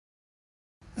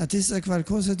attesta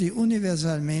qualcosa di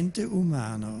universalmente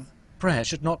umano. Prayer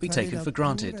should not be taken for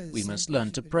granted. We must learn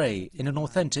to pray in an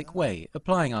authentic way,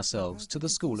 applying ourselves to the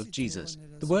school of Jesus.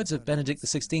 The words of Benedict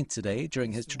XVI today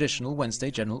during his traditional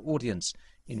Wednesday general audience,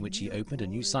 in which he opened a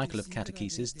new cycle of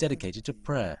catechesis dedicated to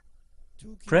prayer.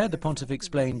 Prayer, the Pontiff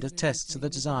explained, attests to the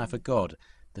desire for God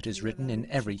that is written in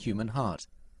every human heart.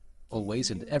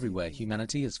 Always and everywhere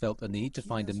humanity has felt the need to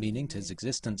find a meaning to its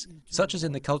existence, such as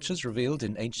in the cultures revealed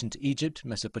in ancient Egypt,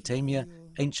 Mesopotamia,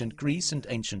 ancient Greece and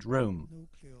ancient Rome.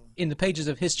 In the pages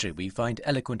of history we find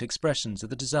eloquent expressions of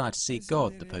the desire to seek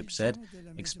God, the Pope said,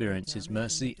 experience his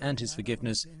mercy and his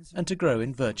forgiveness, and to grow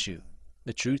in virtue.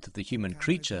 The truth of the human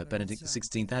creature, Benedict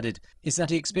XVI added, is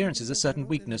that he experiences a certain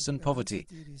weakness and poverty,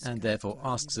 and therefore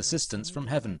asks assistance from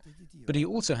heaven. But he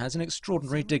also has an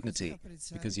extraordinary dignity,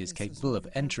 because he is capable of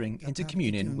entering into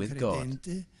communion with God.